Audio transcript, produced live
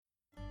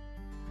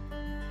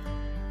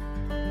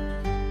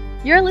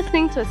You're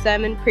listening to a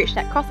sermon preached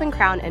at Cross and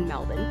Crown in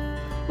Melbourne.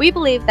 We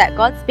believe that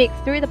God speaks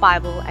through the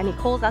Bible and He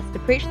calls us to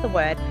preach the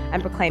Word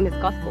and proclaim His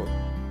gospel.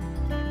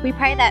 We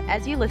pray that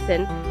as you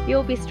listen, you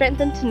will be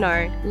strengthened to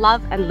know,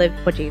 love and live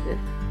for Jesus.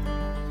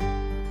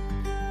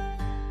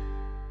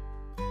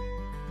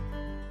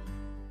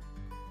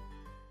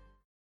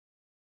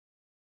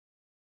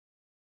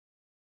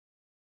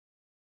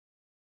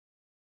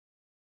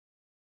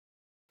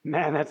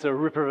 Man, that's a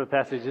ripper of a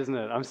passage, isn't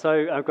it? I'm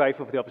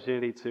grateful for the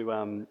opportunity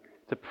to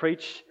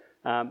preach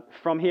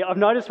from here. I've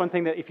noticed one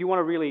thing, that if you want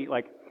to really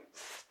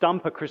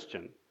stump a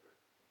Christian,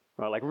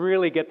 right,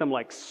 really get them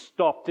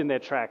stopped in their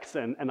tracks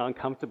and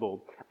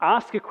uncomfortable,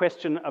 ask a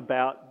question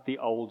about the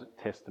Old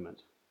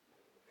Testament.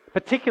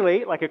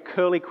 Particularly a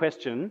curly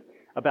question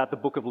about the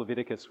book of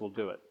Leviticus will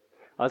do it.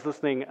 I was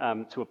listening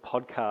to a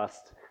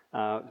podcast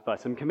by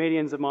some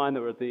comedians of mine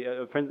that were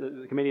the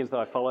comedians that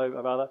I follow,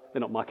 rather.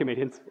 They're not my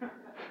comedians.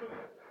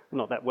 I'm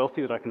not that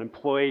wealthy that I can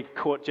employ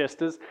court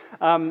jesters.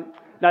 No,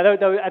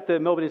 they were at the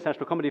Melbourne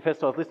International Comedy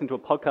Festival. I was listening to a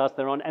podcast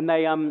they're on, and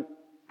they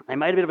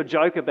made a bit of a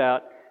joke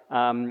about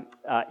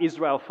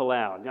Israel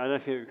Folau. I don't know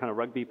if you're kind of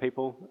rugby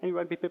people. Any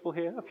rugby people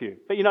here? A few.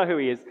 But you know who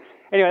he is.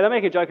 Anyway, they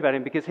make a joke about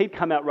him because he'd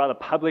come out rather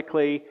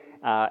publicly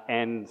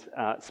and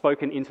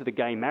spoken into the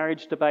gay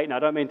marriage debate. Now, I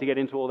don't mean to get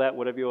into all that,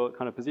 whatever your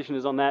kind of position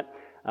is on that,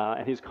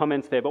 and his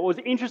comments there. But what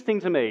was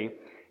interesting to me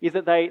is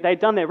that they'd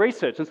done their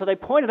research, and so they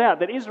pointed out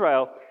that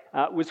Israel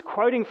was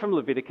quoting from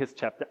Leviticus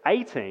chapter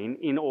 18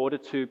 in order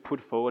to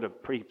put forward a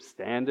pretty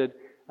standard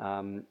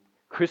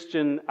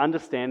Christian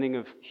understanding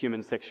of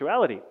human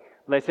sexuality.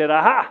 They said,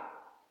 aha,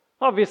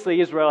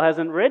 obviously Israel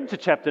hasn't read to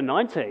chapter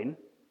 19,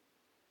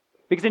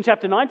 because in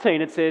chapter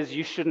 19 it says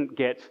you shouldn't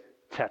get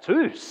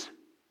tattoos.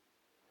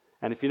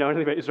 And if you know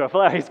anything about Israel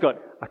Folau, he's got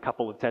a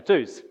couple of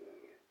tattoos.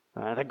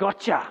 They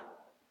gotcha.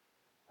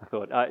 I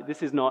thought,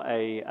 this is not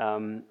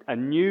a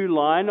new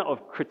line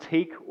of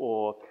critique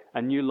or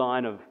a new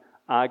line of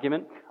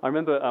argument. I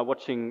remember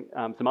watching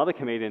some other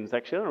comedians,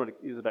 actually. I don't know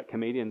what it is about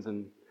comedians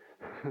and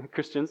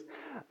Christians.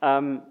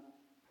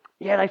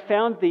 They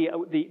found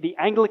the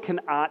Anglican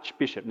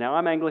Archbishop. Now,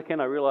 I'm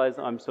Anglican. I realise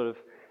I'm sort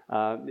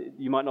of,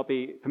 you might not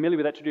be familiar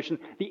with that tradition.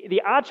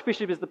 The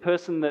Archbishop is the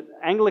person that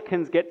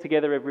Anglicans get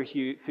together every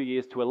few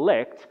years to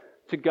elect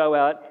to go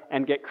out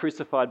and get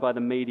crucified by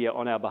the media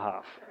on our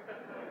behalf.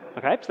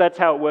 Okay, so that's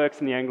how it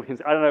works in the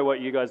Anglicans. I don't know what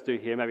you guys do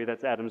here. Maybe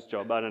that's Adam's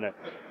job. I don't know.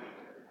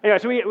 Anyway,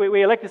 so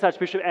we elect this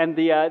Archbishop, and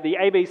the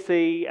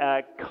ABC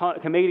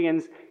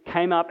comedians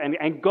came up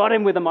and got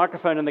him with a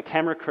microphone and the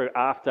camera crew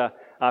after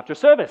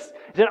service.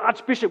 He said,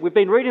 Archbishop, we've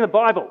been reading the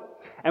Bible,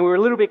 and we're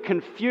a little bit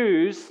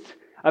confused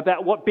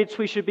about what bits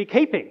we should be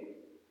keeping.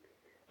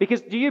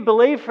 Because do you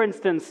believe, for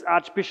instance,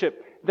 Archbishop,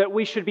 that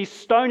we should be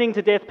stoning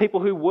to death people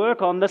who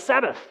work on the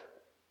Sabbath?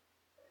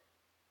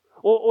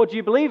 Or do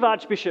you believe,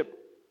 Archbishop,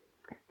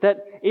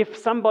 that if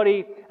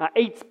somebody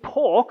eats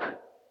pork,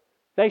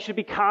 they should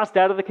be cast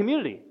out of the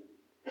community?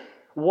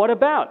 What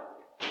about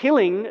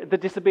killing the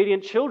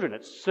disobedient children?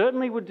 It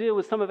certainly would deal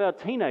with some of our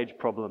teenage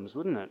problems,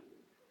 wouldn't it?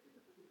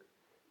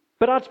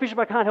 But Archbishop,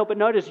 I can't help but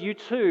notice you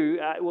too,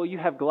 you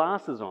have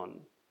glasses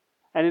on.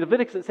 And in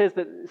Leviticus it says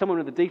that someone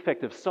with a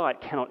defect of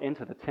sight cannot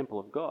enter the temple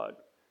of God.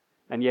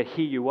 And yet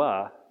here you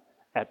are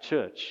at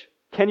church.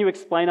 Can you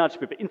explain,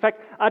 Archbishop? In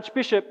fact,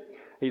 Archbishop,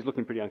 he's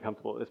looking pretty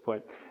uncomfortable at this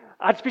point.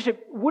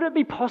 Archbishop, would it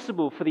be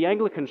possible for the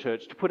Anglican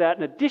Church to put out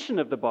an edition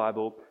of the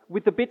Bible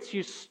with the bits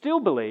you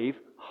still believe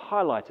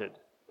highlighted?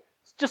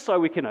 Just so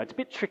we can know. It's a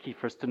bit tricky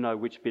for us to know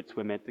which bits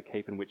we're meant to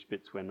keep and which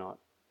bits we're not.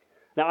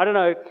 Now, I don't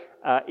know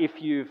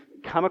if you've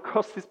come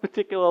across this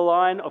particular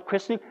line of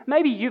questioning.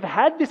 Maybe you've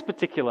had this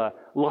particular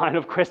line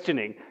of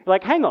questioning.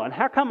 Hang on,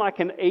 how come I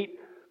can eat,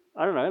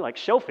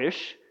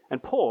 shellfish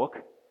and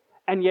pork,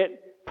 and yet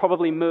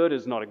probably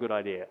murder's not a good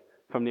idea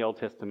from the Old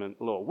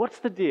Testament law? What's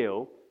the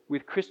deal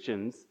with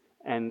Christians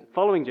and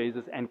following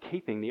Jesus and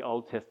keeping the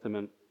Old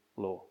Testament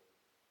law?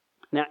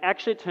 Now,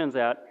 actually, it turns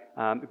out,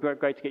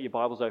 great to get your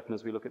Bibles open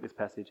as we look at this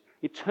passage.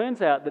 It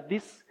turns out that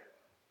this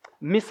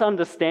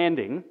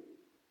misunderstanding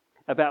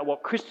about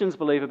what Christians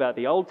believe about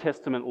the Old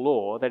Testament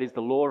law, that is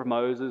the law of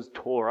Moses,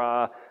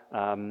 Torah,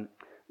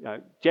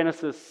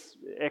 Genesis,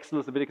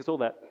 Exodus, Leviticus, all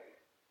that,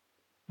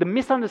 the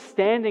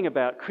misunderstanding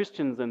about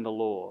Christians and the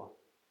law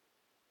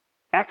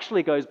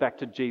actually goes back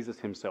to Jesus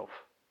himself.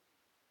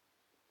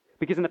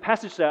 Because in the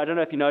passage today, I don't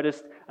know if you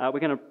noticed, we're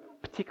going to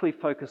particularly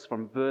focus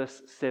from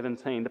verse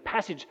 17. The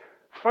passage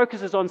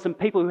focuses on some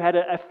people who had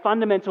a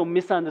fundamental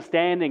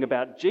misunderstanding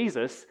about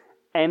Jesus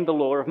and the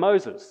law of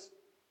Moses.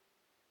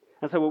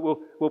 And so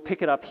we'll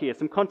pick it up here.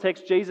 Some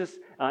context, Jesus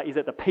is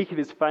at the peak of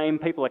his fame.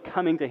 People are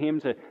coming to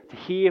him to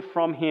hear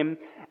from him.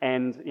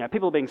 And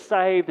people are being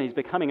saved, and he's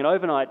becoming an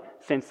overnight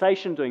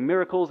sensation, doing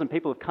miracles, and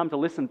people have come to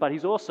listen. But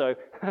he's also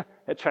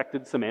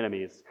attracted some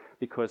enemies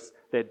because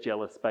they're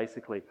jealous,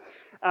 basically.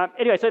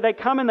 Anyway, so they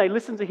come and they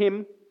listen to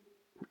him,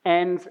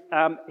 and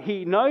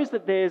he knows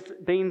that there's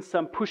been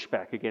some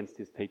pushback against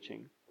his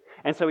teaching.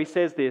 And so he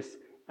says this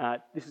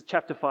is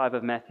chapter 5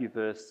 of Matthew,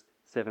 verse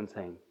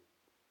 17.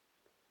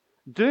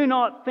 Do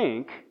not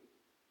think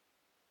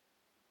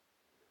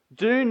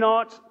Do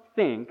not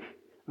think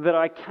that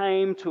I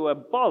came to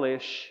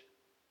abolish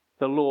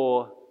the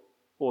law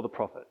or the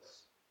prophets.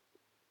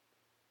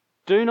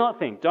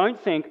 Don't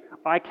think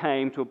I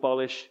came to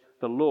abolish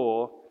the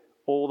law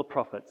or the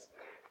prophets.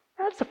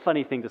 That's a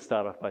funny thing to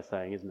start off by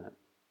saying, isn't it?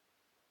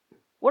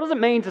 What does it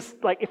mean to,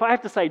 if I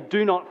have to say,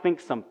 do not think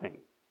something?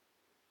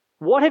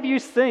 What have you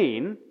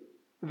seen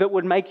that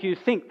would make you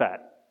think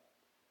that?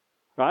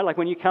 Right? Like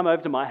when you come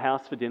over to my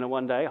house for dinner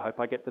one day, I hope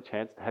I get the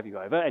chance to have you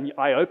over, and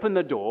I open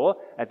the door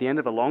at the end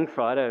of a long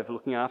Friday of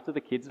looking after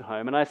the kids at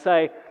home, and I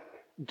say,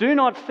 do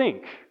not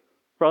think,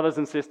 brothers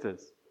and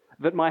sisters,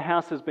 that my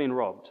house has been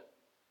robbed.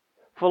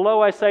 For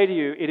lo, I say to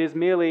you, it is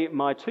merely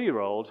my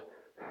 2-year-old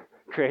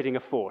creating a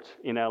fort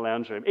in our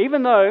lounge room.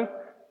 Even though,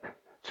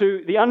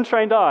 to the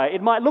untrained eye,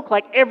 it might look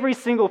like every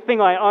single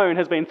thing I own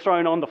has been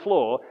thrown on the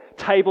floor,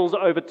 tables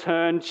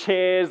overturned,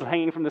 chairs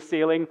hanging from the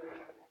ceiling.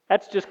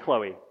 That's just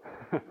Chloe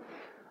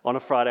on a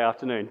Friday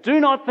afternoon. Do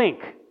not think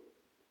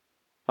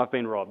I've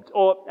been robbed.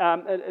 Or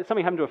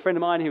something happened to a friend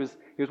of mine. He was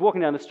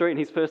walking down the street and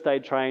he's first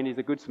aid trained. He's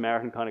a good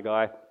Samaritan kind of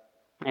guy.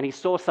 And he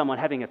saw someone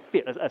having a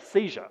fit, a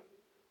seizure,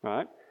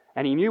 right?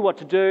 And he knew what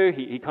to do.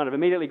 He kind of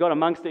immediately got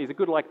amongst it. He's a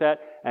good like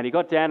that. And he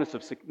got down and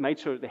sort of made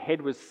sure the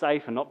head was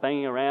safe and not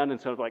banging around, and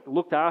sort of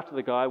looked after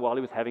the guy while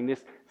he was having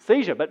this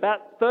seizure. But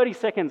about 30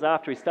 seconds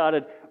after he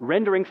started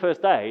rendering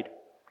first aid,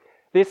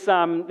 this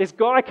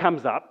guy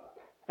comes up,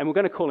 and we're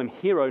going to call him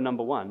hero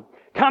number 1,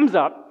 comes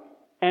up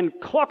and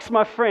clocks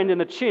my friend in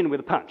the chin with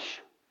a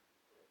punch.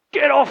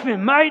 Get off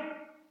him, mate!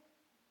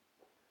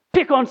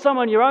 Pick on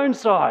someone your own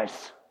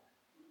size!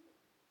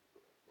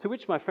 To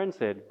which my friend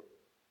said,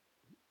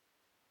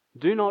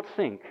 do not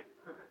think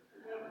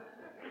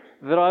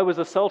that I was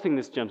assaulting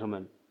this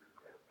gentleman,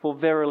 for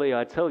verily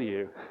I tell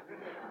you,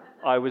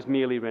 I was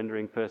merely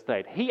rendering first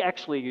aid. He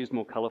actually used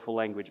more colourful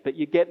language, but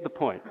you get the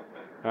point,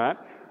 all right?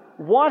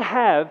 What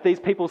have these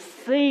people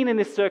seen in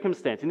this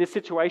circumstance, in this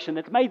situation,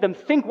 that's made them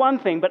think one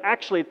thing, but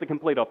actually it's the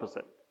complete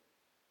opposite?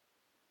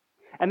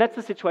 And that's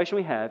the situation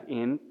we have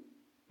in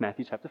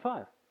Matthew chapter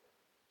 5.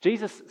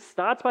 Jesus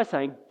starts by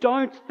saying,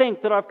 don't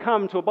think that I've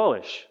come to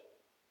abolish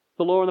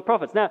the law and the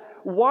prophets. Now,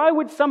 why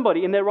would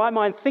somebody in their right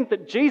mind think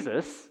that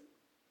Jesus,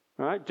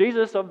 right,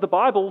 Jesus of the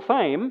Bible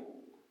fame,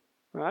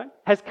 right,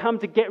 has come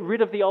to get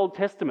rid of the Old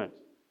Testament?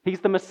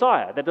 He's the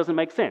Messiah. That doesn't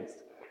make sense.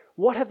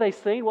 What have they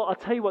seen? Well, I'll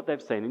tell you what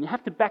they've seen. And you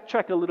have to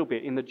backtrack a little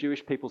bit in the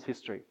Jewish people's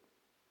history.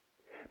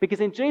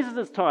 Because in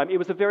Jesus' time, it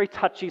was a very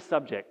touchy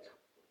subject,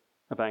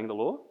 obeying the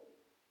law.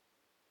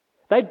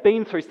 They'd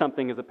been through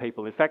something as a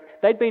people. In fact,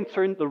 they'd been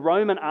through the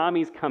Roman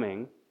armies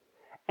coming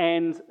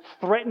and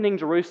threatening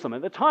Jerusalem.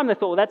 At the time, they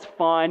thought, well, that's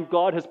fine.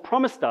 God has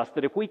promised us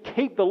that if we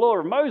keep the law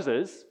of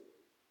Moses,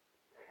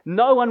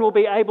 no one will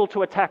be able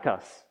to attack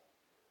us.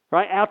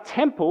 Right? Our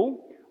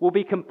temple will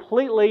be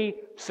completely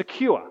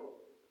secure.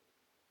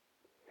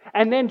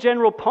 And then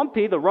General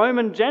Pompey, the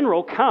Roman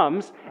general,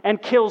 comes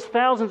and kills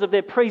thousands of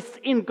their priests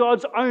in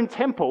God's own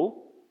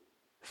temple,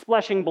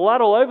 splashing blood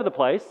all over the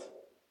place.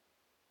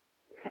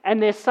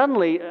 And they're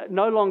suddenly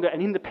no longer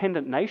an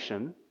independent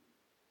nation.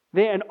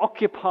 They're an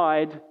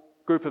occupied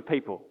group of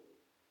people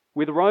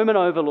with Roman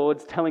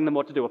overlords telling them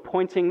what to do,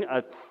 appointing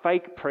a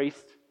fake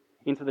priest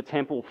into the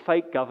temple,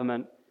 fake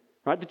government.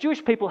 Right? The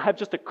Jewish people have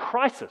just a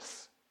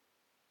crisis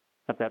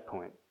at that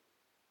point.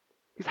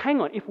 Because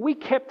hang on, if we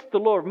kept the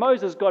law of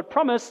Moses, God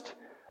promised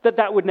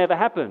that would never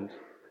happen.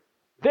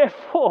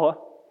 Therefore,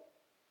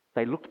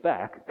 they looked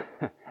back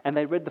and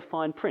they read the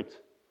fine print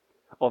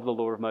of the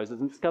law of Moses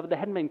and discovered they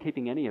hadn't been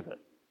keeping any of it.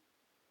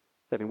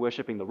 They'd been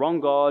worshipping the wrong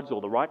gods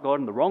or the right God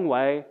in the wrong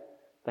way.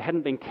 They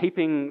hadn't been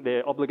keeping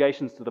their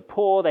obligations to the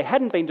poor. They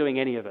hadn't been doing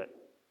any of it.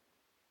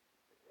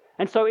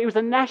 And so it was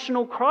a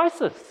national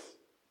crisis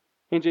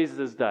in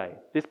Jesus' day,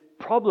 this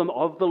problem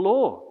of the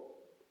law.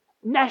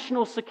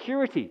 National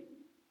security.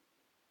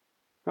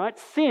 Right?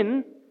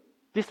 Sin,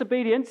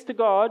 disobedience to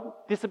God,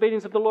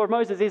 disobedience of the law of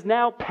Moses is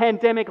now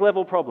pandemic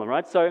level problem,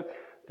 right? So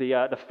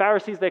the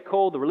Pharisees, they're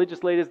called, the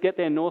religious leaders get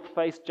their North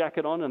Face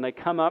jacket on and they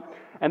come up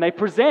and they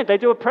present, they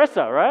do a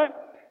presser, right?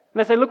 And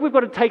they say, look, we've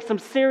got to take some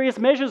serious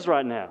measures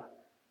right now.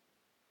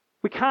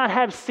 We can't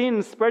have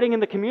sin spreading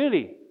in the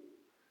community.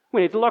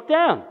 We need to lock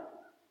down.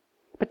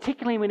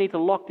 Particularly, we need to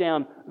lock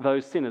down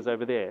those sinners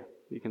over there.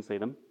 You can see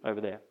them over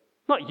there.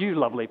 Not you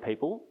lovely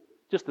people,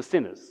 just the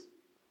sinners.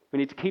 We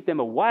need to keep them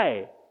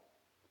away.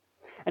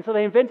 And so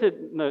they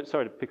invented, no,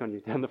 sorry to pick on you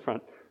down the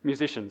front,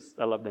 musicians,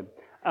 I love them.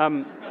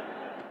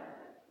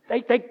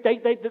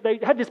 They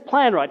had this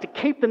plan, right, to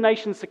keep the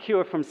nation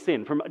secure from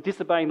sin, from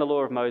disobeying the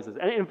law of Moses.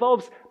 And it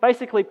involves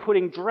basically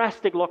putting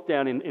drastic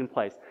lockdown in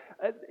place.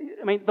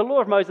 I mean, the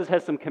law of Moses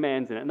has some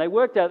commands in it, and they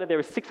worked out that there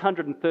are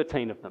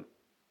 613 of them.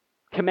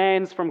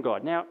 Commands from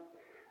God. Now,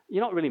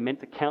 you're not really meant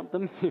to count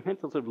them. You're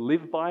meant to sort of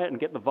live by it and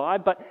get the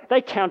vibe, but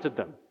they counted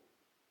them.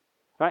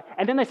 Right?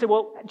 And then they said,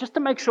 well, just to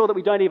make sure that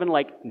we don't even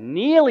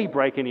nearly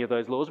break any of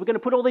those laws, we're going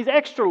to put all these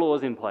extra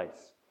laws in place.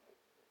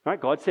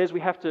 Right? God says we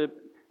have to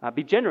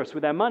be generous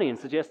with our money and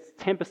suggests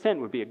 10%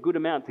 would be a good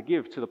amount to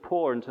give to the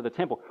poor and to the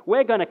temple.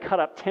 We're going to cut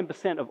up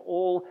 10% of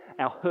all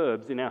our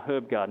herbs in our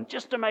herb garden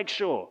just to make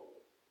sure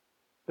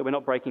that we're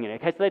not breaking any.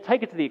 Okay, so they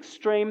take it to the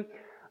extreme,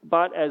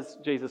 but as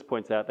Jesus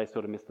points out, they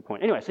sort of miss the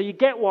point. Anyway, so you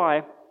get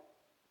why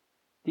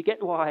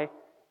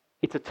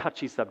it's a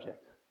touchy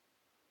subject.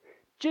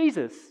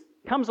 Jesus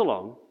comes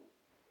along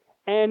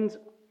and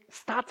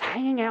starts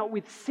hanging out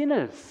with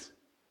sinners,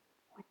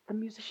 with the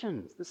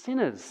musicians, the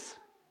sinners.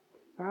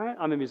 All right?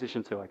 I'm a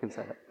musician too, I can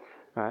say that.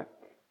 All right?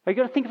 But you've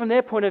got to think from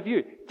their point of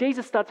view.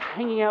 Jesus starts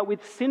hanging out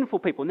with sinful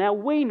people. Now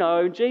we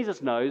know,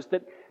 Jesus knows,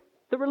 that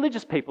the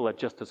religious people are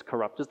just as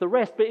corrupt as the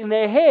rest, but in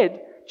their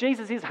head,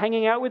 Jesus is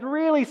hanging out with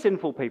really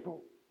sinful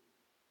people.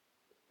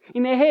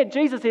 In their head,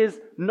 Jesus is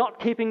not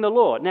keeping the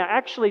law. Now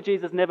actually,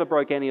 Jesus never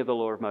broke any of the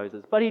law of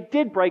Moses, but he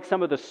did break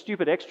some of the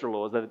stupid extra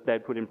laws that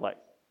they'd put in place.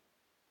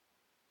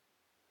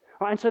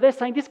 All right, and so they're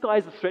saying this guy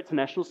is a threat to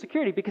national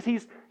security because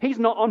he's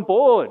not on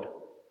board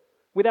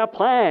with our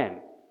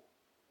plan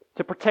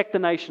to protect the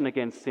nation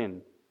against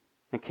sin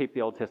and keep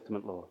the Old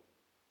Testament law.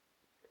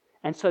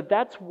 And so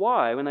that's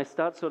why when they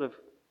start sort of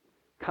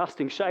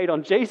casting shade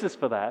on Jesus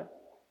for that,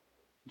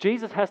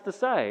 Jesus has to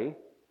say,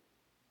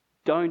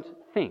 don't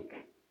think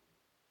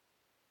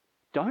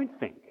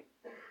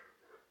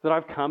that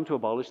I've come to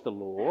abolish the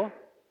law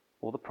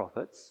or the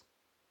prophets.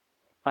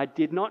 I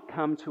did not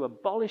come to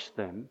abolish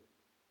them,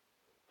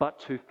 but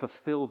to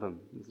fulfill them.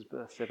 This is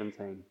verse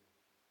 17.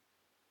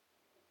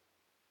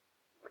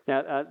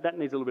 Now, that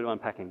needs a little bit of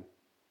unpacking.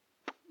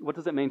 What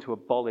does it mean to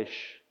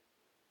abolish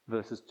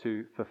versus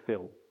to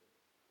fulfill?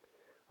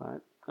 Right?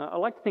 I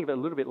like to think of it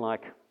a little bit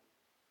like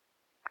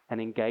an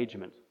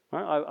engagement.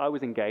 Right? I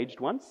was engaged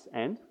once,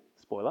 and,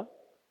 spoiler,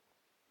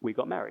 we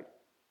got married.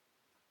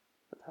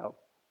 That's how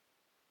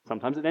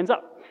sometimes it ends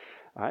up.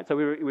 All right, so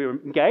we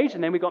were engaged,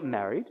 and then we got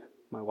married.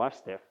 My wife,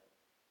 Steph.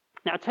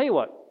 Now, I'll tell you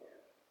what.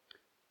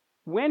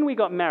 When we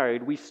got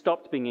married, we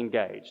stopped being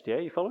engaged. Yeah,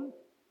 you following?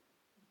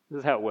 This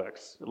is how it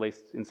works, at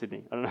least in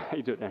Sydney. I don't know how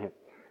you do it down here.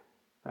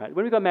 All right,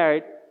 when we got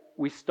married,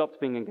 we stopped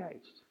being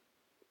engaged.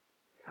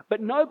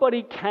 But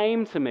nobody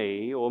came to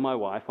me or my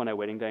wife on our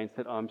wedding day and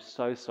said, I'm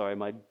so sorry,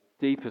 my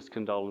deepest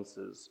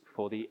condolences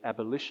for the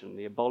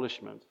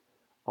abolishment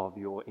of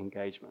your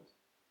engagement.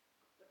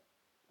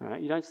 All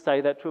right, you don't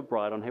say that to a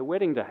bride on her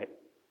wedding day.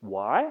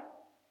 Why?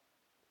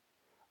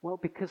 Well,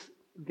 because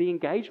the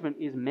engagement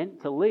is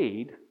meant to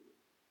lead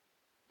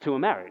to a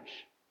marriage.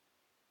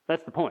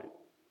 That's the point.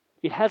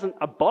 It hasn't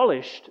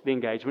abolished the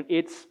engagement.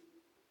 It's,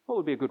 what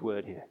would be a good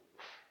word here?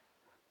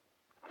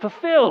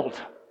 Fulfilled.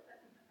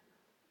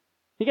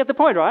 You get the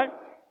point, right?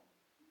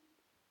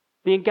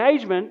 The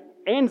engagement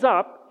ends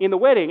up in the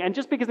wedding, and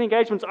just because the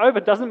engagement's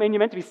over doesn't mean you're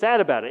meant to be sad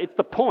about it. It's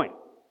the point.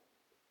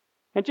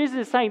 And Jesus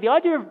is saying the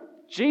idea of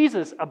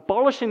Jesus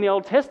abolishing the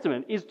Old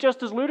Testament is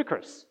just as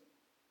ludicrous.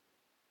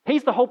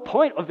 He's the whole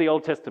point of the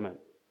Old Testament.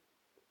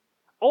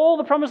 All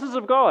the promises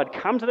of God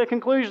come to their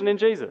conclusion in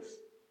Jesus.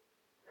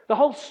 The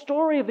whole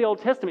story of the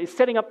Old Testament is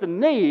setting up the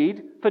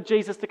need for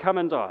Jesus to come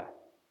and die.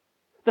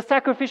 The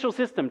sacrificial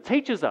system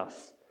teaches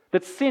us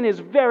that sin is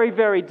very,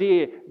 very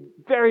dear,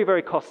 very,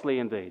 very costly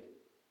indeed.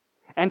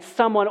 And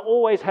someone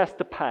always has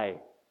to pay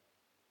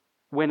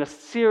when a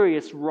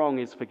serious wrong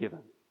is forgiven.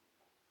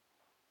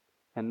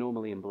 And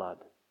normally in blood.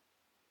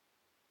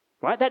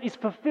 Right? That is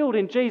fulfilled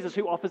in Jesus,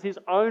 who offers his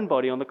own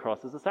body on the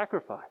cross as a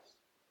sacrifice.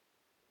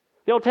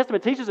 The Old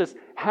Testament teaches us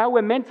how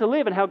we're meant to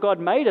live and how God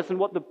made us and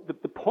what the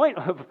point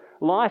of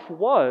life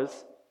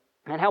was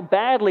and how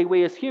badly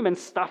we as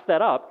humans stuffed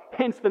that up,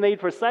 hence the need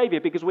for a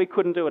Saviour because we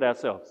couldn't do it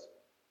ourselves.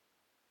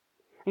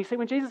 And you see,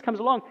 when Jesus comes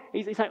along,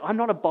 he's saying, I'm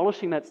not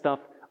abolishing that stuff,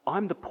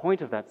 I'm the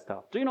point of that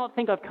stuff. Do not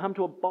think I've come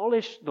to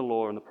abolish the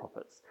law and the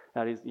prophets.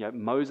 That is,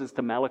 Moses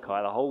to Malachi,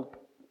 the whole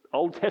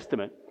Old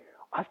Testament.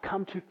 I've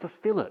come to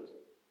fulfill it.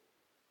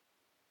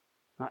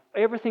 Right?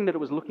 Everything that it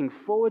was looking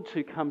forward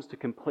to comes to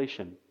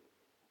completion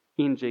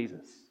in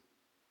Jesus.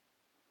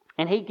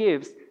 And he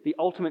gives the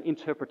ultimate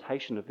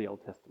interpretation of the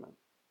Old Testament.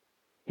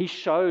 He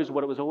shows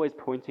what it was always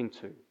pointing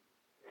to.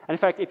 And in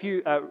fact, if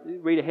you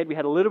read ahead, we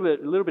had a little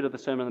bit of the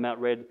Sermon on the Mount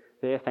read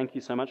there. Thank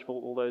you so much for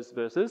all those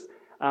verses.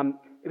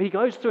 He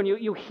goes through,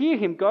 and you'll hear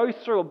him go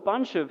through a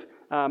bunch of,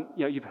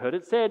 you've heard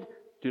it said,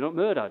 do not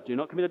murder, do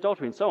not commit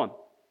adultery, and so on.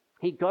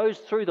 He goes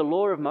through the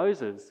law of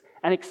Moses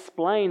and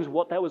explains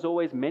what that was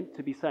always meant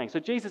to be saying. So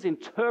Jesus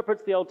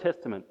interprets the Old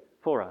Testament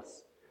for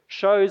us,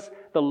 shows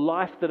the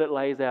life that it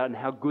lays out and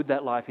how good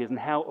that life is and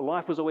how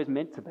life was always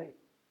meant to be.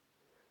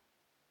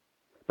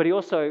 But he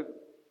also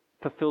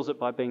fulfills it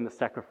by being the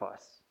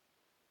sacrifice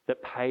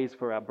that pays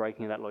for our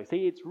breaking of that law. You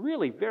see, it's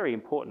really very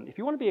important. If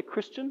you want to be a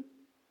Christian,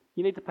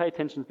 you need to pay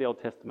attention to the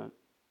Old Testament.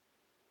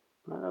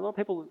 A lot of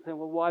people say,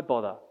 well, why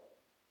bother?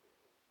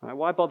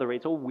 Why bother?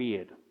 It's all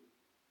weird,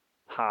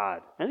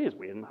 hard. And it is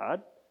weird and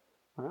hard.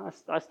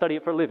 I study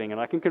it for a living and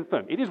I can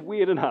confirm it is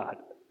weird and hard.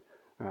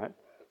 All right.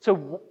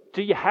 So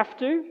do you have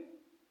to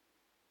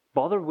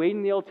bother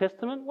reading the Old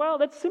Testament? Well,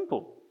 that's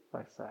simple,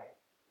 I say.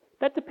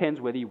 That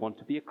depends whether you want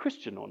to be a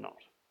Christian or not.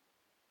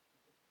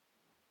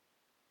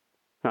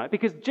 Right?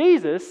 Because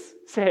Jesus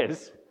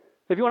says,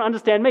 if you want to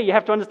understand me, you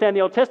have to understand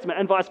the Old Testament,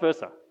 and vice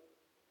versa.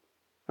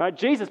 Right?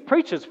 Jesus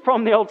preaches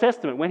from the Old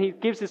Testament when he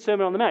gives his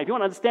Sermon on the Mount. If you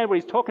want to understand what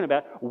he's talking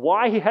about,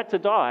 why he had to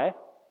die,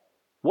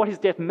 what his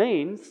death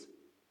means,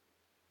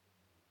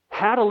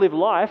 how to live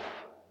life,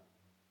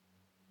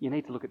 you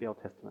need to look at the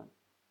Old Testament.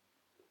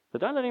 So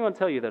don't let anyone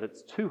tell you that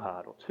it's too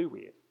hard or too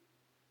weird.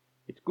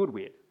 It's good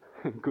weird,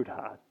 good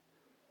hard.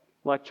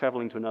 Like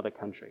traveling to another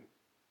country.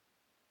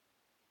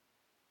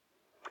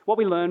 What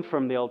we learn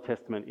from the Old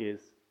Testament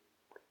is,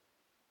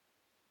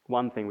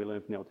 one thing we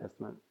learn from the Old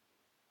Testament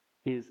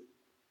is,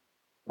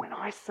 when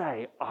I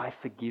say, I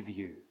forgive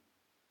you,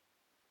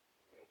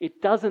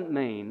 it doesn't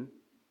mean,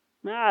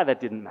 that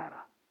didn't matter.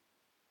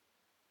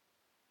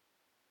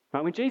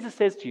 Right? When Jesus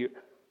says to you,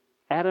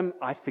 Adam,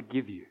 I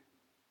forgive you,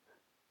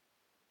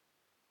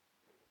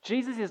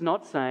 Jesus is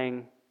not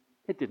saying,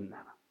 it didn't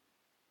matter.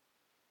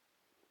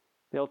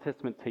 The Old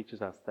Testament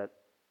teaches us that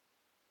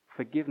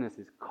forgiveness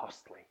is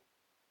costly.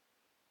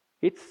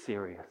 It's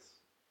serious.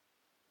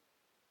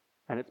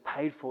 And it's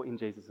paid for in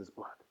Jesus'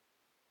 blood.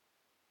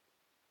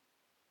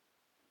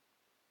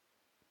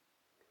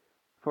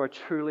 For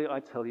truly I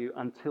tell you,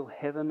 until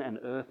heaven and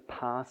earth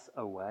pass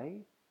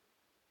away,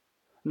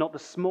 not the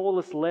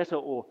smallest letter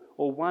or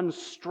one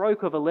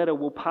stroke of a letter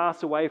will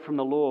pass away from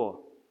the law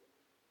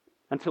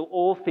until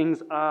all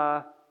things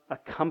are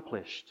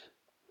accomplished.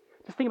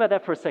 Just think about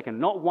that for a second.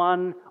 Not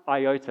one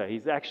iota.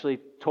 He's actually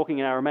talking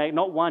in Aramaic.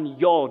 Not one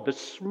yod, the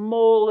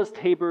smallest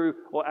Hebrew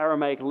or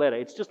Aramaic letter.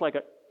 It's just like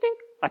a dink.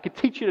 I could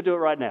teach you to do it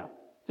right now.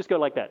 Just go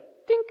like that.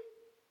 Dink.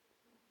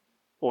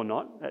 Or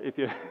not. If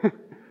you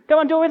go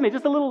on, do it with me.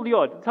 Just a little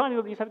yod. Tiny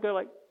little, you just have to go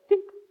like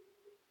dink.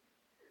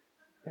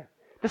 Yeah.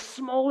 The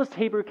smallest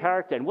Hebrew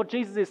character. And what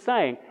Jesus is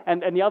saying,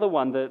 and the other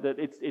one,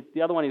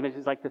 the other one he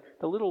mentions is like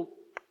the little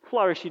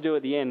flourish you do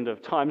at the end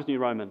of Times New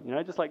Roman,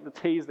 just like the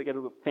T's that get a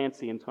little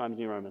fancy in Times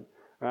New Roman,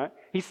 right?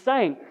 He's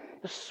saying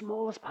the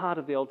smallest part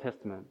of the Old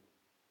Testament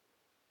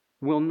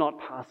will not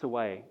pass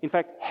away. In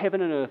fact,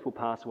 heaven and earth will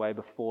pass away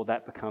before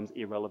that becomes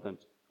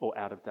irrelevant or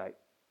out of date.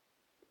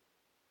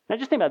 Now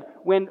just think about it.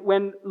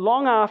 When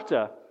long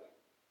after,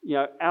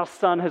 our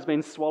sun has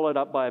been swallowed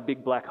up by a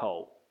big black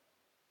hole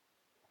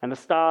and the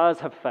stars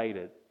have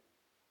faded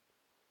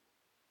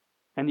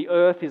and the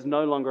earth is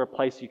no longer a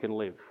place you can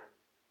live,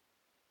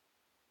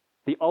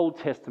 the Old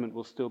Testament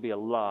will still be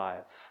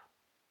alive,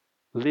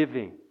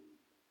 living,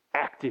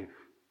 active,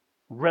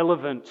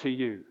 relevant to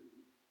you.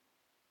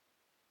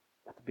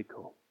 That's a big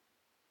call.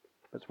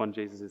 That's one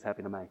Jesus is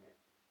happy to make.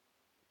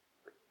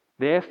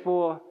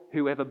 Therefore,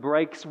 whoever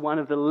breaks one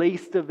of the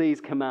least of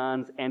these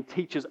commands and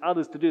teaches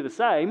others to do the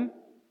same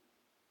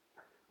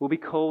will be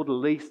called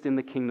least in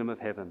the kingdom of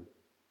heaven.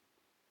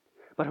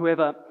 But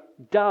whoever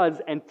does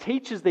and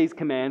teaches these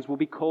commands will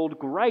be called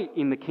great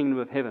in the kingdom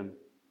of heaven.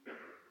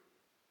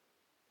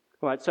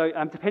 All right, so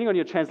depending on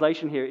your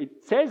translation here, it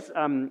says,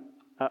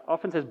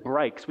 often says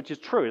breaks, which is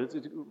true. It's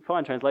a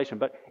fine translation,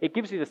 but it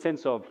gives you the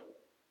sense of,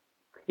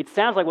 it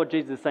sounds like what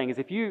Jesus is saying is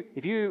if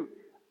you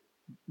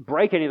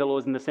break any of the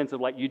laws in the sense of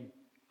like you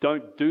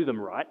don't do them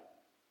right,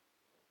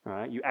 all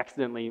right, you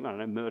accidentally,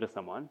 murder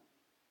someone,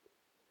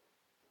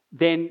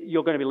 then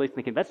you're going to be least in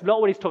the kingdom. That's not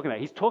what he's talking about.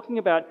 He's talking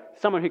about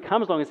someone who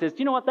comes along and says, do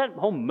you know what, that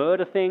whole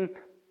murder thing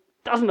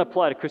doesn't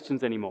apply to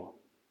Christians anymore.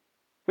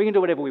 We can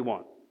do whatever we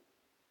want.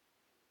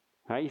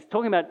 Right? He's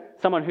talking about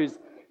someone who's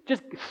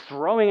just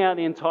throwing out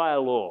the entire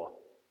law,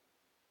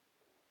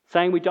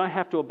 saying we don't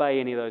have to obey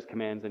any of those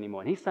commands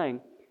anymore. And he's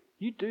saying,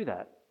 you do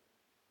that.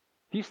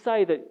 If you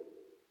say that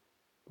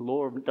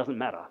law doesn't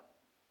matter,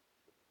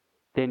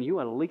 then you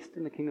are least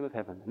in the kingdom of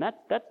heaven. And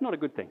that's not a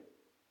good thing.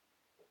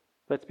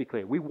 Let's be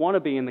clear. We want to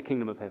be in the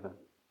kingdom of heaven.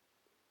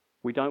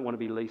 We don't want to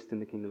be least in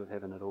the kingdom of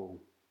heaven at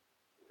all.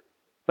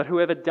 But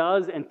whoever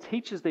does and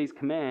teaches these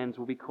commands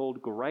will be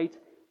called great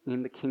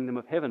in the kingdom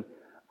of heaven.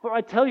 For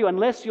I tell you,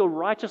 unless your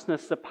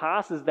righteousness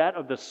surpasses that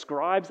of the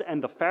scribes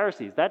and the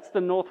Pharisees, that's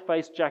the North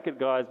Face jacket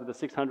guys with the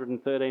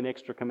 613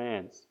 extra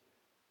commands.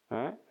 All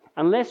right?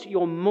 Unless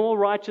you're more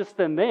righteous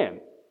than them,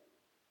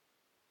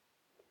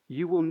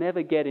 you will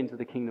never get into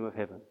the kingdom of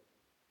heaven.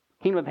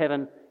 Kingdom of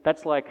heaven,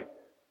 that's like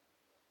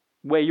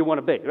where you want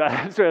to be,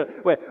 right? That's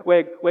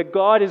where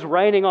God is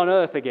reigning on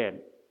earth again.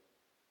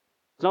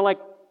 It's not like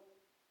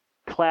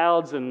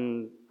clouds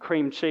and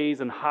cream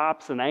cheese and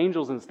harps and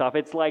angels and stuff.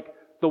 It's like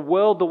the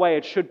world the way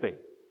it should be.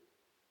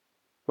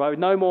 Right?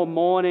 No more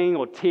mourning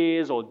or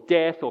tears or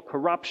death or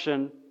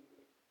corruption,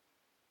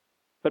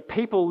 but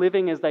people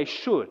living as they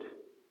should.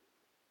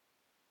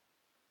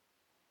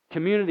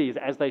 Communities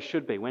as they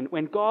should be.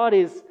 When God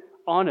is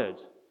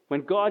honoured,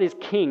 when God is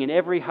king in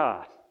every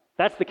heart,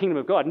 that's the kingdom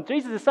of God. And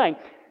Jesus is saying,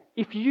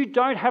 if you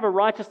don't have a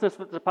righteousness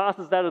that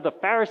surpasses that of the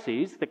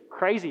Pharisees, the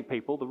crazy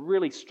people, the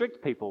really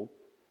strict people,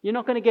 you're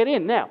not going to get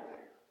in. Now,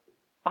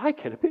 I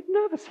get a bit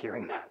nervous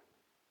hearing that.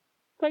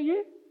 Don't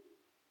you?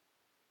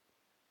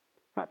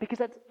 Right, because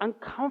that's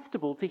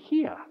uncomfortable to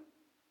hear.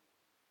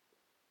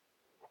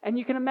 And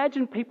you can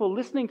imagine people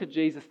listening to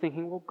Jesus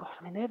thinking, well, God,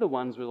 I mean, they're the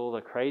ones with all the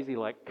crazy,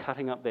 like,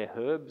 cutting up their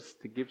herbs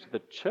to give to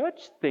the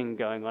church thing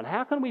going on.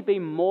 How can we be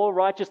more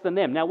righteous than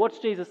them? Now, what's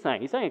Jesus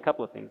saying? He's saying a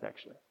couple of things,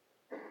 actually.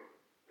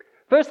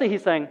 Firstly,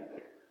 he's saying,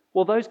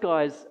 well, those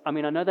guys, I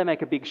mean, I know they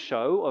make a big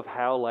show of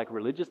how, like,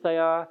 religious they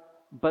are,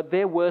 but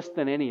they're worse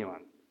than anyone.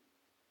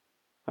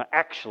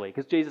 Actually,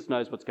 because Jesus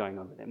knows what's going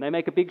on with them. They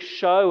make a big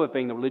show of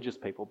being the religious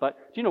people. But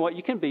do you know what?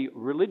 You can be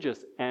religious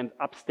and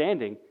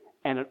upstanding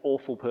and an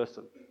awful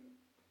person.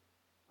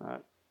 Right?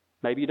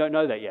 Maybe you don't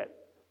know that yet.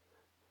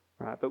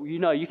 Right? But you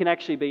know you can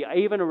actually be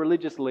even a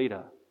religious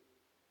leader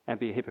and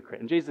be a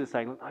hypocrite. And Jesus is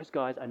saying, look, those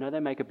guys, I know they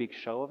make a big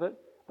show of it,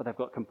 but they've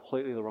got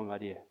completely the wrong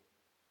idea.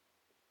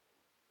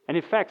 And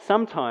in fact,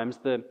 sometimes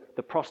the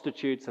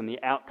prostitutes and the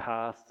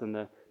outcasts and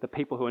the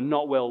people who are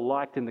not well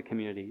liked in the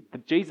community,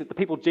 the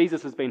people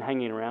Jesus has been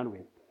hanging around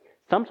with,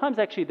 sometimes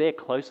actually they're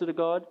closer to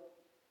God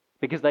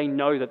because they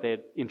know that they're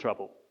in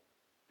trouble.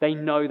 They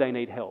know they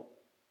need help.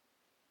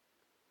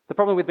 The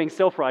problem with being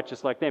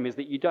self-righteous like them is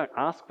that you don't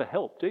ask for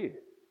help, do you?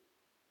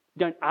 You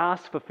don't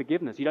ask for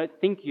forgiveness. You don't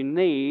think you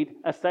need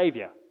a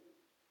saviour.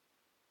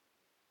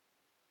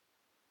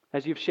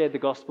 As you've shared the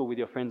gospel with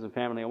your friends and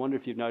family, I wonder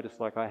if you've noticed,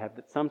 like I have,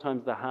 that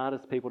sometimes the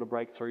hardest people to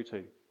break through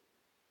to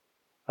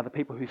are the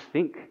people who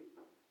think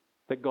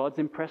that God's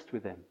impressed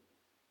with them.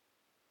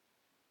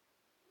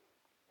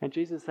 And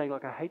Jesus is saying,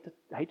 like, I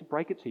hate to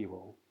break it to you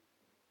all.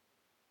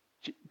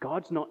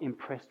 God's not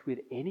impressed with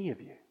any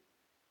of you.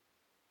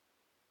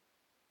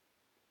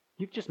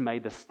 You've just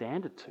made the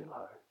standard too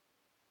low.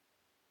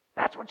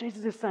 That's what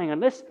Jesus is saying.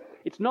 Unless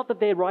it's not that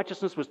their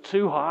righteousness was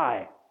too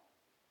high,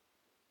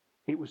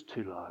 it was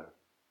too low.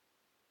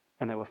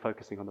 And they were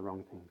focusing on the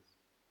wrong things.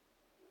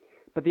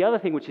 But the other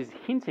thing which he's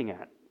hinting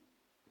at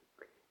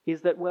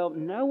is that, well,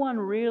 no one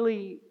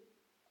really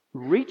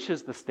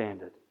reaches the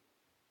standard.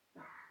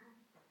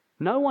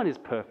 No one is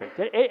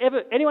perfect.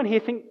 Anyone here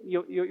think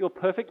you're a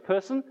perfect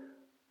person?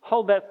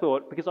 Hold that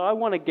thought, because I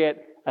want to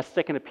get a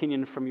second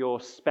opinion from your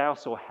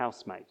spouse or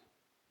housemate.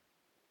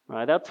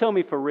 Right? They'll tell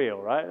me for real,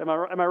 right? Am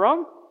I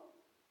wrong?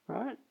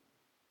 Right?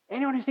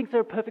 Anyone who thinks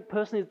they're a perfect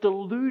person is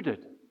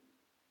deluded.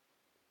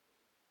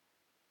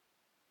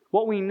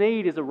 What we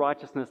need is a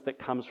righteousness that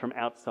comes from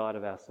outside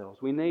of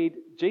ourselves. We need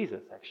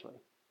Jesus, actually.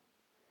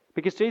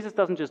 Because Jesus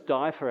doesn't just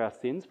die for our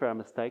sins, for our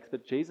mistakes,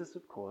 but Jesus,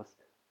 of course,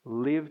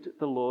 lived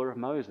the law of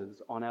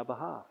Moses on our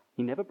behalf.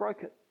 He never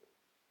broke it.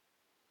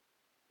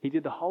 He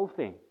did the whole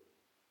thing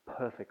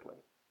perfectly.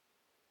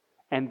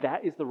 And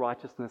that is the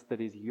righteousness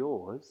that is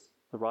yours,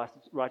 the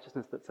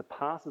righteousness that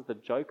surpasses the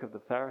joke of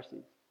the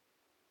Pharisees.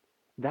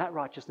 That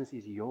righteousness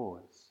is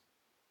yours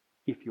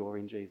if you're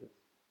in Jesus.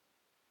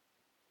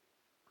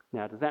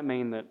 Now, does that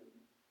mean that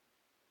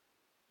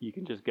you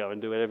can just go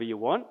and do whatever you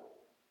want?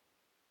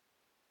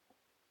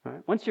 Right?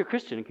 Once you're a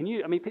Christian,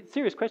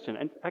 serious question.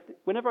 In fact,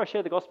 whenever I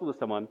share the gospel with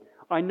someone,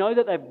 I know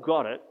that they've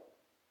got it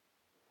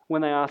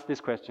when they ask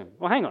this question.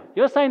 Well, hang on.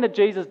 You're saying that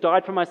Jesus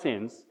died for my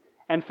sins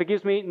and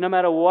forgives me no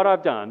matter what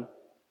I've done.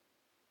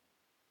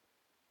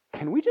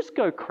 Can we just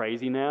go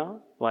crazy now?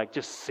 Like,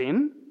 just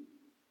sin?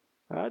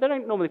 They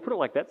don't normally put it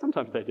like that.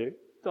 Sometimes they do.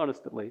 It's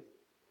honest at least.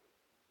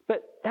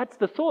 But that's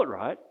the thought,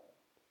 right?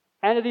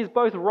 And it is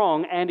both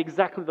wrong and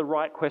exactly the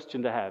right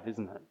question to have,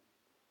 isn't it?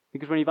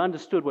 Because when you've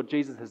understood what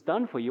Jesus has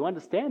done for you, you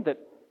understand that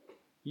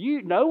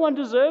no one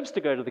deserves to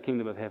go to the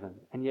kingdom of heaven,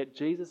 and yet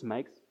Jesus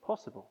makes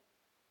possible.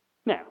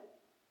 Now,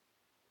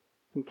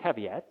 some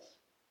caveats.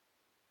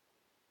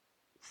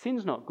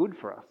 Sin's not good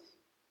for us.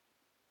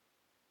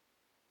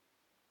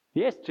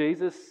 Yes,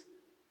 Jesus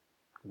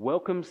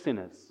welcomes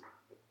sinners,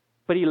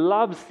 but he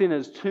loves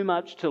sinners too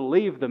much to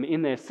leave them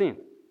in their sin.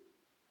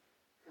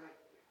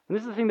 And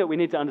this is the thing that we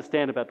need to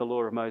understand about the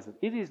law of Moses.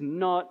 It is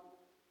not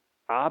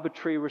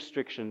arbitrary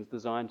restrictions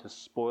designed to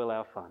spoil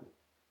our fun.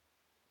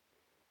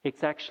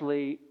 It's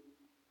actually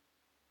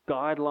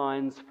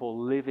guidelines for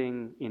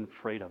living in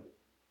freedom.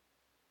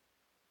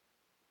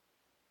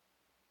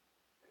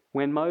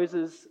 When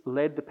Moses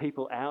led the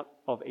people out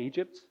of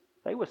Egypt,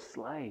 they were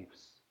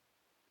slaves.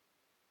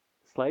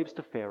 Slaves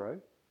to Pharaoh.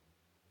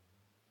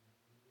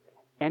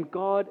 And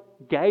God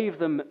gave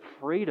them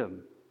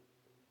freedom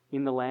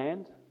in the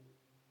land.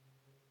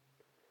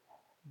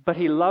 But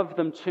he loved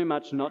them too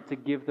much not to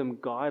give them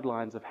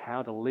guidelines of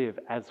how to live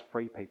as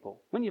free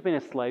people. When you've been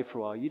a slave for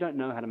a while, you don't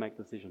know how to make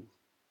decisions.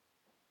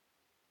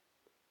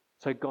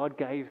 So God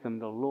gave them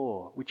the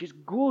law, which is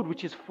good,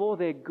 which is for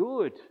their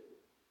good.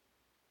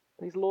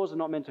 These laws are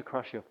not meant to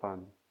crush your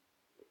fun.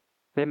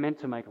 They're meant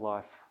to make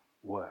life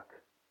work.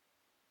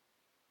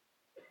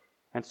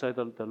 And so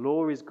the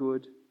law is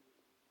good.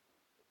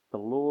 The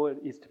law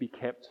is to be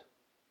kept.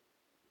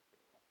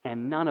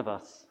 And none of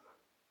us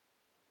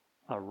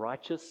are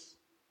righteous,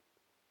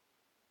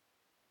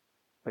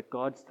 but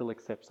God still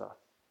accepts us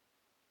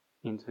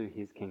into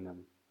his kingdom.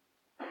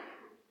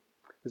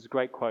 There's a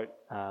great quote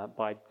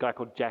by a guy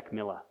called Jack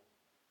Miller.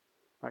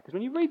 Because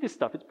when you read this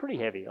stuff, it's pretty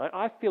heavy.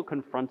 I feel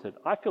confronted.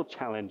 I feel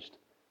challenged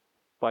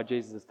by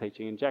Jesus'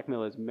 teaching. And Jack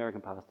Miller's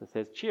American pastor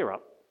says, cheer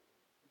up.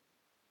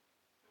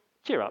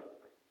 Cheer up.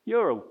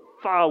 You're a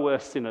far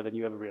worse sinner than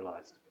you ever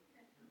realized.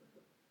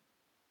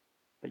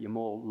 But you're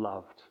more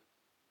loved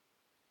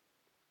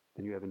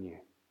than you ever knew.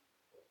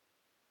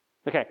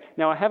 Okay,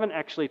 now I haven't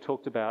actually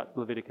talked about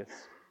Leviticus.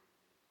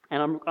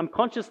 And I'm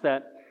conscious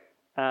that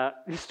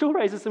this still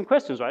raises some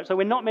questions, right? So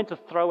we're not meant to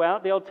throw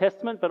out the Old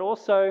Testament, but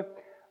also,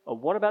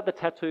 what about the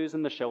tattoos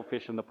and the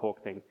shellfish and the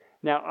pork thing?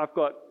 Now, I've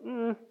got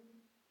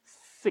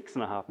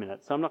 6.5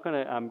 minutes, so I'm not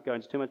going to go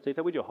into too much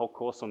detail. We do a whole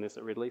course on this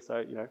at Ridley,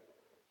 so,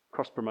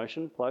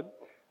 cross-promotion, plug.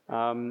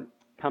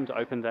 Come to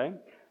Open Day.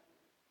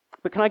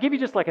 But can I give you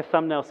just like a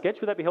thumbnail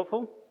sketch? Would that be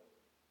helpful?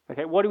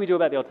 Okay, what do we do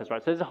about the Old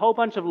Testament? Right, so there's a whole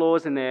bunch of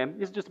laws in there.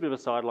 This is just a bit of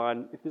a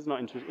sideline. If this is not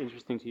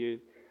interesting to you,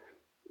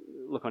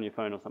 look on your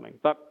phone or something.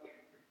 But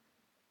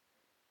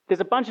there's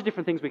a bunch of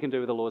different things we can do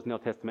with the laws in the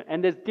Old Testament,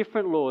 and there's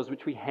different laws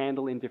which we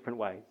handle in different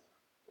ways.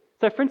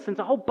 So, for instance,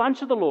 a whole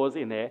bunch of the laws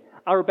in there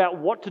are about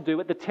what to do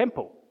at the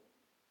temple.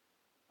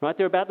 Right?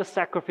 They're about the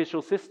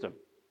sacrificial system.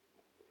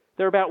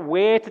 They're about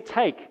where to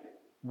take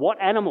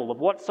what animal of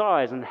what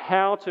size and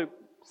how to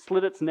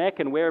slit its neck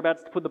and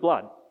whereabouts to put the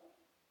blood.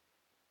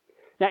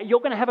 Now,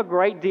 you're going to have a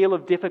great deal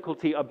of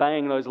difficulty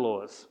obeying those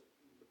laws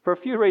for a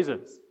few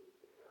reasons.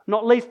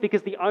 Not least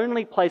because the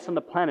only place on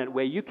the planet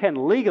where you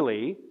can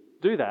legally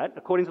do that,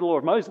 according to the law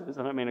of Moses,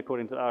 I don't mean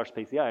according to the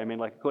RSPCA, I mean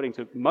like according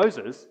to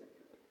Moses,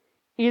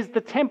 is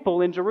the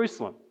temple in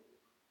Jerusalem.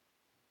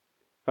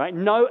 Right?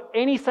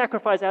 Any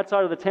sacrifice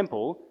outside of the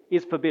temple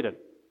is forbidden.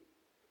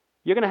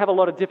 You're going to have a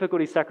lot of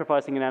difficulty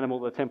sacrificing an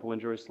animal at the temple in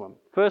Jerusalem.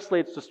 Firstly,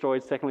 it's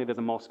destroyed. Secondly, there's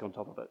a mosque on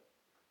top of it.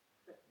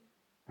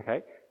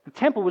 Okay? The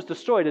temple was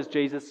destroyed as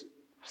Jesus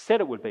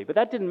said it would be, but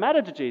that didn't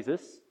matter to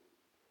Jesus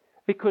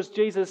because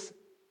Jesus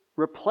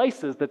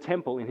replaces the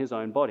temple in his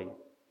own body.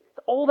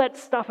 All that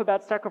stuff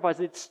about sacrifice,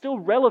 it's still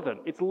relevant.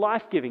 It's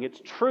life-giving.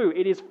 It's true.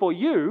 It is for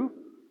you,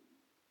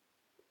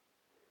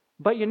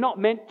 but you're not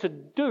meant to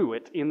do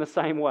it in the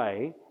same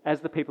way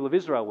as the people of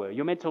Israel were.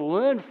 You're meant to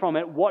learn from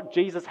it what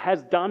Jesus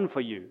has done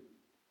for you.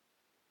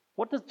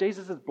 What does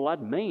Jesus'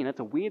 blood mean? That's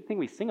a weird thing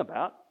we sing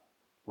about.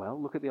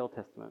 Well, look at the Old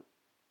Testament.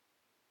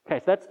 Okay,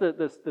 so that's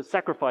the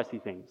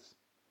sacrificey things.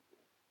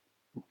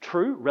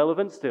 True,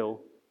 relevant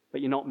still,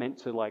 but you're not meant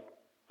to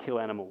kill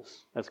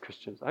animals as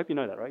Christians. I hope you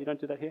know that, right? You don't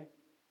do that here?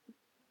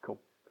 Cool.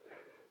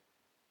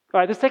 All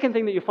right, the second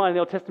thing that you find in the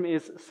Old Testament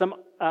is some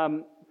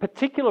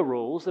particular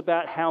rules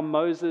about how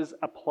Moses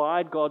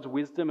applied God's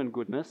wisdom and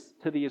goodness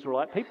to the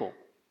Israelite people.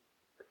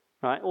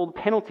 Right? All the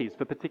penalties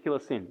for particular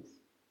sins.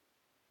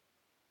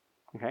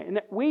 Okay,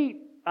 and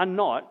we are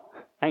not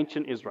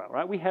ancient Israel,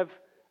 right? We have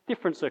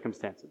different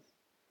circumstances.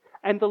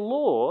 And the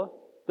law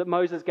that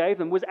Moses gave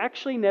them was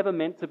actually never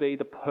meant to be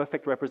the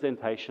perfect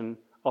representation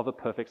of a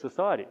perfect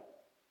society.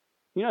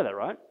 You know that,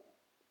 right?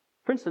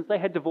 For instance, they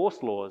had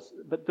divorce laws,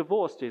 but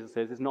divorce, Jesus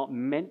says, is not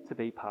meant to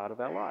be part of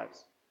our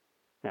lives.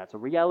 Now, it's a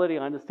reality,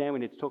 I understand, we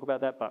need to talk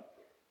about that, but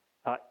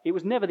it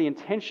was never the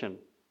intention.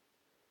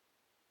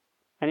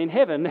 And in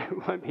heaven, there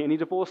won't be any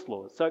divorce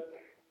laws. So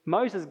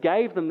Moses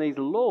gave them these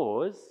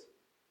laws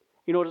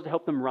in order to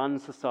help them run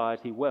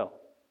society well.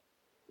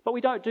 But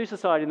we don't do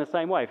society in the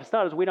same way. For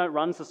starters, we don't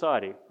run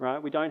society,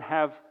 right? We don't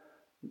have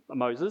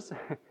Moses,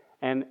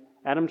 and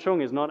Adam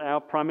Chung is not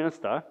our prime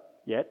minister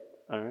yet.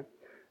 I don't know.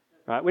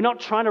 Right? We're not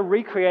trying to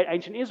recreate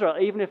ancient Israel,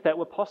 even if that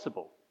were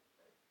possible.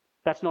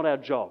 That's not our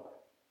job.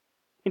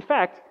 In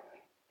fact,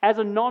 as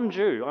a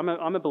non-Jew,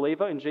 I'm a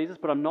believer in Jesus,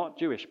 but I'm not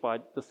Jewish by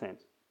descent.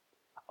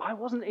 I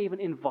wasn't even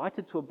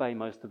invited to obey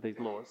most of these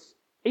laws,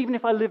 even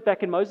if I lived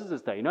back in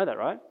Moses' day. You know that,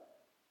 right?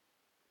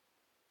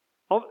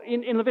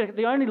 In Leviticus,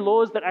 the only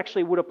laws that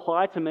actually would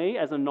apply to me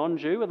as a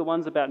non-Jew are the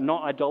ones about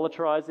not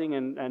idolatrizing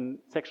and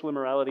sexual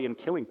immorality and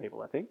killing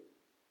people, I think.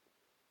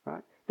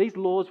 Right? These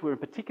laws were in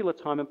a particular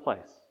time and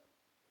place.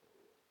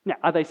 Now,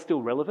 are they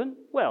still relevant?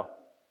 Well,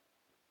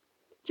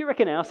 do you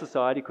reckon our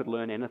society could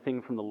learn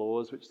anything from the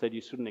laws which said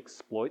you shouldn't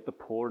exploit the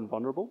poor and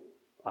vulnerable?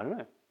 I don't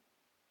know.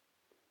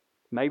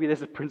 Maybe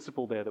there's a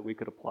principle there that we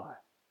could apply.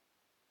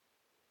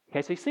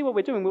 Okay, so you see what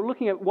we're doing? We're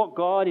looking at what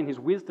God in his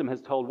wisdom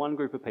has told one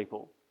group of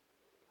people.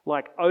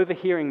 Like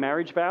overhearing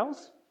marriage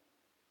vows.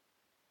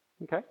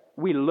 Okay,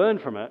 we learn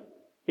from it.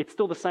 It's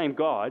still the same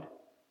God.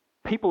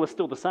 People are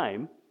still the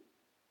same.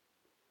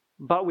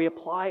 But we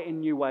apply it in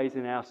new ways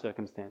in our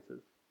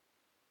circumstances.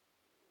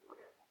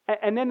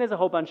 And then there's a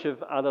whole bunch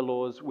of other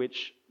laws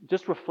which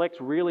just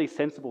reflect really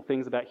sensible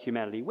things about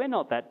humanity. We're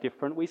not that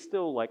different. We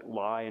still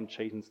lie and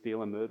cheat and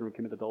steal and murder and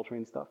commit adultery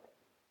and stuff.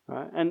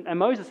 Right? And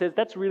Moses says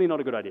that's really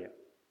not a good idea.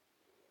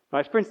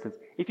 Right? For instance,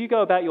 if you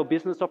go about your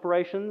business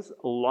operations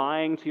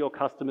lying to your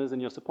customers and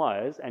your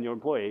suppliers and your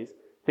employees,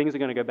 things are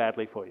going to go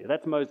badly for you.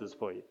 That's Moses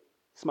for you.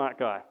 Smart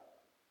guy.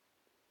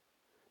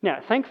 Now,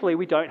 thankfully,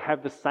 we don't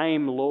have the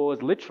same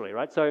laws literally,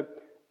 right? So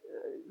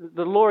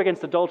the law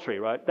against adultery,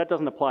 right? That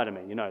doesn't apply to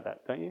me. You know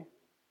that, don't you?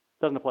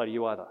 It doesn't apply to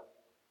you either.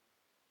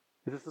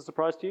 Is this a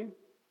surprise to you?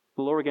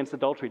 The law against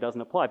adultery doesn't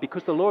apply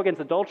because the law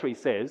against adultery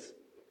says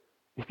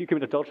if you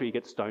commit adultery, you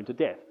get stoned to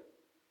death.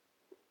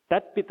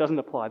 That bit doesn't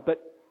apply,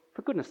 but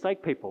for goodness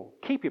sake, people,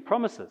 keep your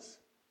promises.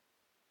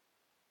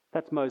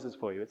 That's Moses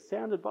for you. It's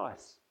sound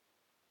advice.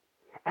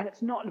 And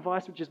it's not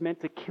advice which is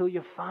meant to kill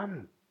your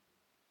fun.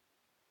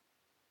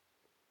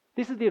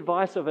 This is the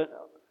advice of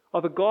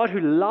a God who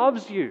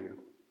loves you.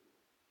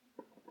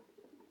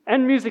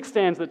 And music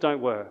stands that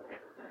don't work.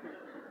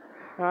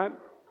 Right?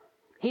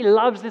 He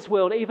loves this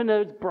world even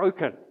though it's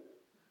broken.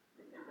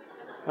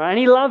 Right? And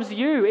He loves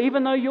you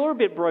even though you're a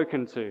bit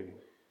broken too.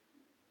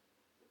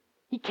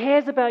 He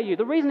cares about you.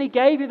 The reason He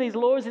gave you these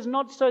laws is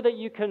not so that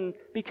you can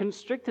be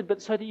constricted,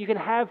 but so that you can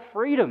have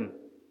freedom.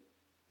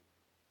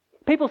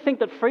 People think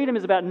that freedom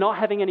is about not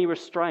having any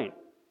restraint.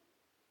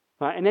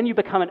 Right? And then you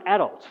become an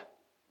adult.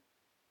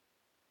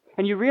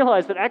 And you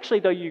realize that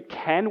actually, though you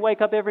can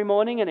wake up every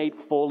morning and eat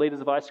 4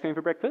 litres of ice cream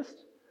for breakfast,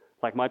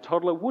 like my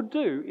toddler would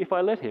do if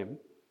I let him,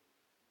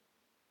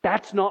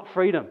 that's not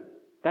freedom.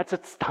 That's a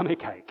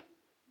stomachache.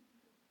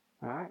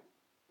 All right?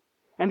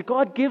 And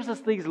God gives us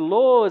these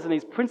laws and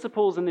these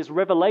principles and this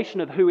revelation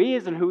of who He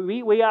is and who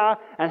we are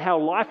and how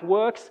life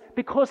works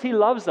because He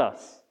loves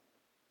us.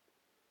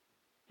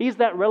 Is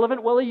that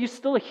relevant? Well, are you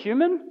still a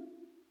human?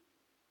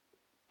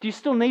 Do you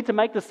still need to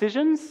make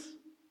decisions?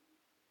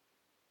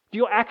 Do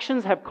your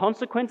actions have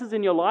consequences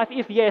in your life?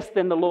 If yes,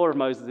 then the law of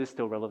Moses is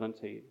still relevant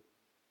to you.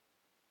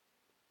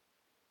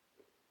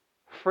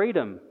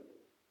 Freedom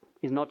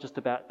is not just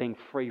about being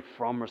free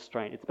from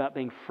restraint. It's about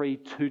being free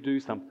to do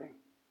something,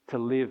 to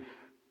live.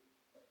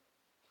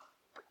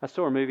 I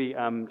saw a movie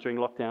during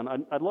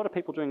lockdown. A lot of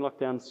people during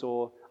lockdown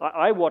saw...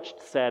 I watched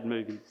sad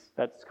movies.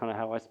 That's kind of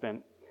how I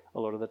spent a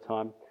lot of the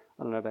time.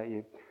 I don't know about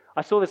you.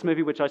 I saw this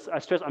movie, which I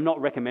stress, I'm not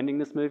recommending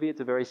this movie.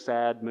 It's a very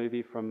sad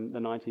movie from the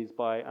 90s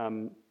by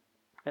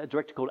a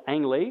director called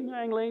Ang Lee.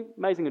 Ang Lee,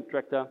 amazing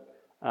director.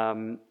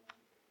 And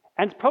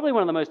it's probably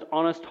one of the most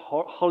honest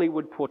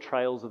Hollywood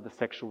portrayals of the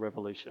sexual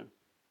revolution.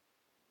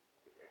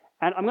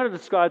 And I'm going to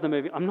describe the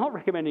movie. I'm not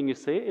recommending you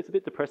see it. It's a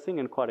bit depressing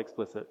and quite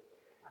explicit.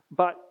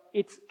 But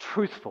it's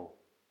truthful.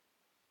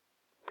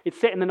 It's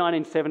set in the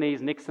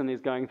 1970s. Nixon is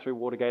going through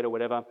Watergate or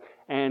whatever.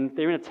 And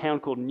they're in a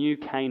town called New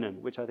Canaan,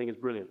 which I think is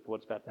brilliant for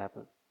what's about to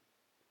happen.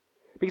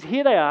 Because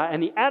here they are,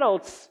 and the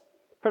adults,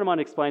 a friend of mine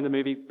explained the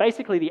movie,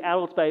 basically the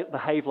adults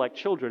behave like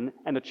children,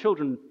 and the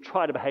children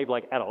try to behave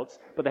like adults,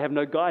 but they have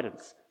no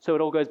guidance, so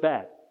it all goes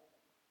bad.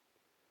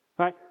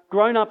 Right?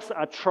 Grown-ups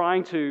are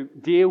trying to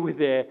deal with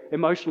their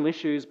emotional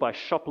issues by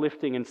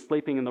shoplifting and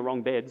sleeping in the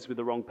wrong beds with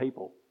the wrong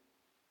people.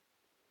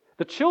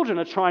 The children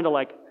are trying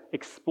to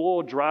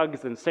explore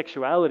drugs and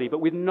sexuality,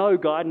 but with no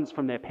guidance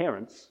from their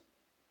parents.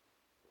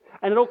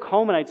 And it all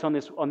culminates on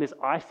this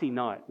icy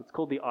night. It's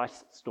called the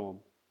Ice Storm.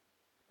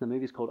 The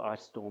movie's called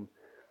Ice Storm.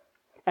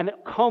 And it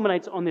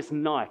culminates on this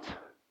night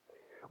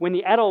when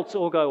the adults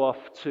all go off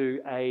to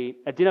a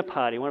dinner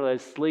party, one of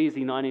those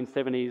sleazy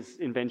 1970s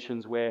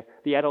inventions where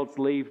the adults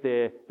leave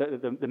the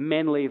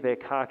men leave their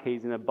car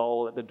keys in a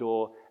bowl at the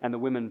door and the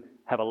women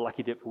have a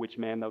lucky dip for which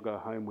man they'll go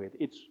home with.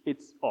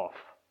 It's off.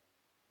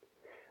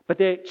 But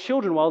their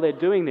children, while they're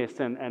doing this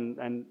and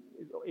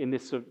in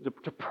this sort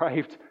of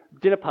depraved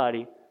dinner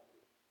party,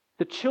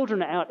 the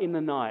children are out in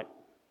the night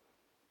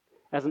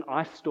as an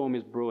ice storm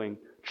is brewing,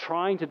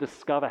 trying to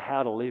discover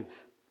how to live.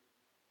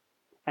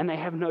 And they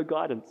have no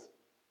guidance.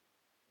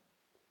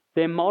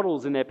 Their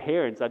models and their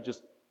parents are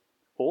just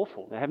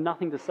awful. They have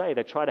nothing to say.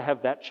 They try to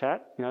have that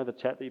chat, the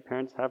chat that your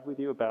parents have with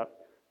you about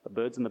the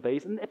birds and the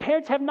bees, and their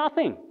parents have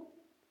nothing.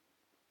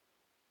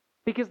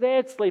 Because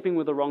they're sleeping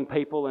with the wrong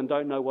people and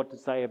don't know what to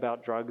say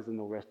about drugs and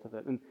the rest of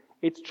it. And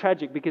it's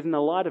tragic because in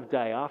the light of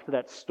day, after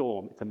that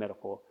storm, it's a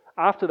metaphor,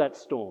 after that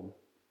storm,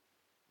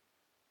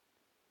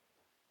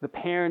 the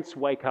parents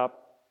wake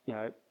up,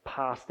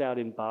 passed out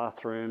in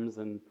bathrooms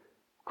and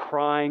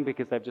crying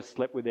because they've just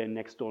slept with their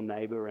next door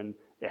neighbour and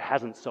it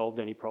hasn't solved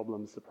any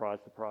problems, surprise,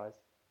 surprise.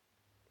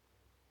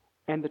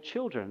 And the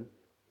children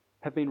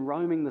have been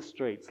roaming the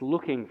streets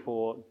looking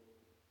for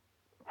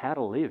how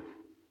to live.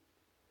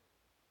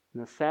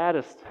 And the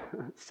saddest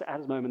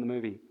moment in the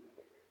movie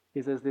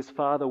is as this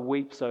father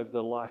weeps over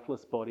the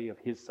lifeless body of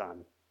his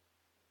son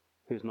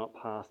who's not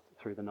passed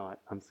through the night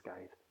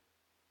unscathed.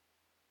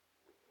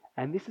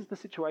 And this is the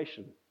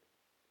situation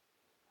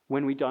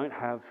when we don't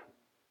have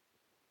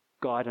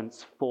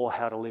guidance for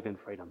how to live in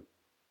freedom.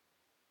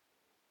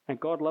 And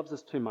God loves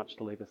us too much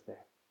to leave us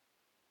there.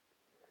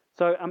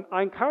 So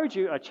I encourage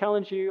you, I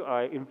challenge you,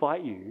 I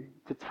invite you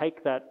to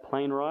take that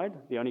plane ride,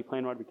 the only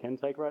plane ride we can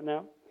take right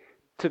now,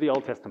 to the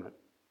Old Testament,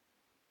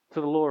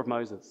 to the law of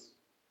Moses,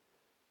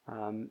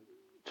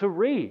 to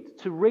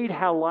read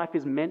how life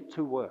is meant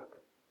to work.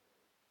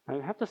 And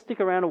you have to stick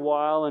around a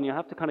while and you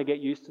have to kind of get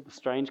used to the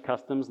strange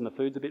customs and the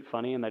food's a bit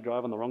funny and they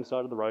drive on the wrong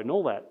side of the road and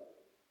all that.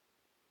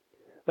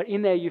 But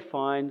in there you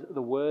find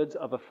the words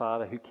of a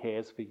father who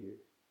cares for you,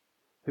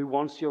 who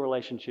wants your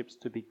relationships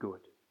to be good.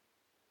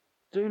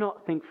 Do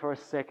not think for a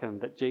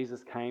second that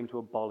Jesus came to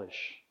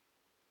abolish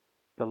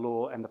the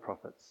law and the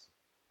prophets.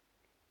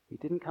 He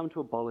didn't come to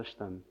abolish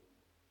them,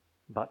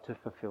 but to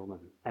fulfill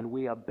them. And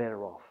we are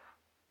better off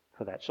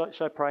for that. Shall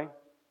I pray?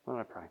 Why don't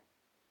I pray?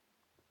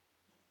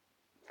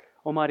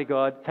 Almighty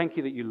God, thank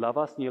you that you love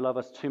us and you love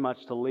us too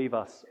much to leave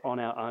us on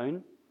our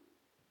own.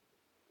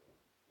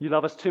 You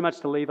love us too much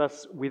to leave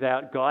us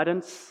without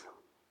guidance.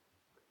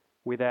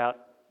 without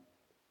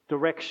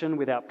direction,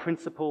 without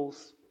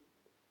principles,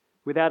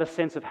 without a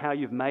sense of how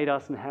you've made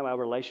us and how our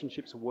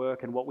relationships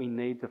work and what we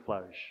need to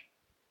flourish.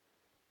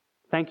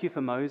 Thank you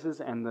for Moses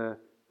and the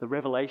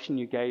revelation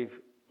you gave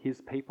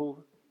his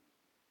people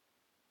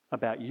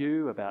about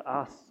you, about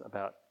us,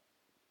 about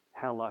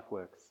how life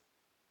works.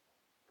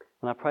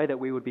 And I pray that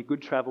we would be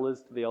good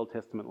travellers to the Old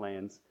Testament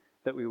lands,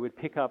 that we would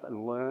pick up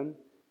and learn,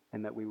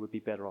 and that we would be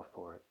better off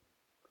for it.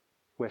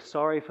 We're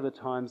sorry for the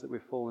times that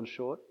we've fallen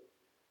short.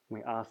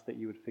 We ask that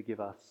you would forgive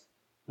us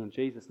in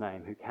Jesus'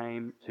 name, who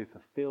came to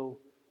fulfill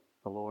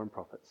the law and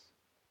prophets.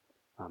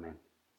 Amen.